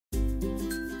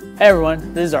Hey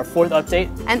everyone, this is our 4th update.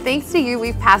 And thanks to you,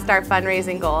 we've passed our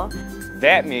fundraising goal.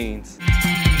 That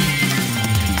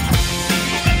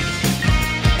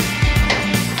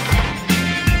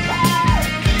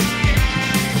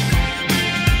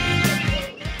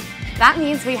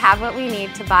means we have what we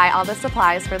need to buy all the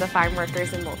supplies for the farm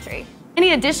workers in Moultrie.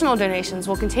 Any additional donations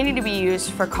will continue to be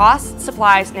used for costs,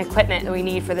 supplies, and equipment that we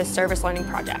need for this service learning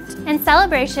project. In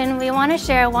celebration, we want to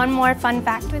share one more fun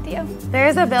fact with you. There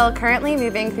is a bill currently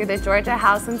moving through the Georgia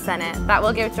House and Senate that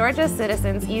will give Georgia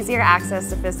citizens easier access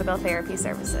to physical therapy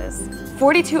services.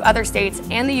 42 other states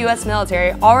and the U.S.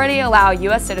 military already allow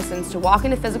U.S. citizens to walk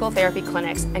into physical therapy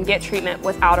clinics and get treatment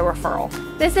without a referral.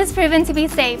 This has proven to be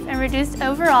safe and reduced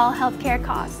overall healthcare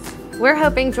costs. We're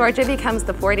hoping Georgia becomes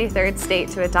the 43rd state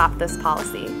to adopt this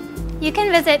policy. You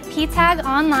can visit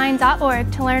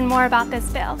ptagonline.org to learn more about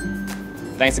this bill.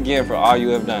 thanks again for all you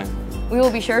have done. We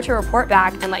will be sure to report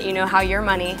back and let you know how your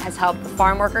money has helped the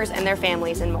farm workers and their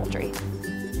families in Moultrie.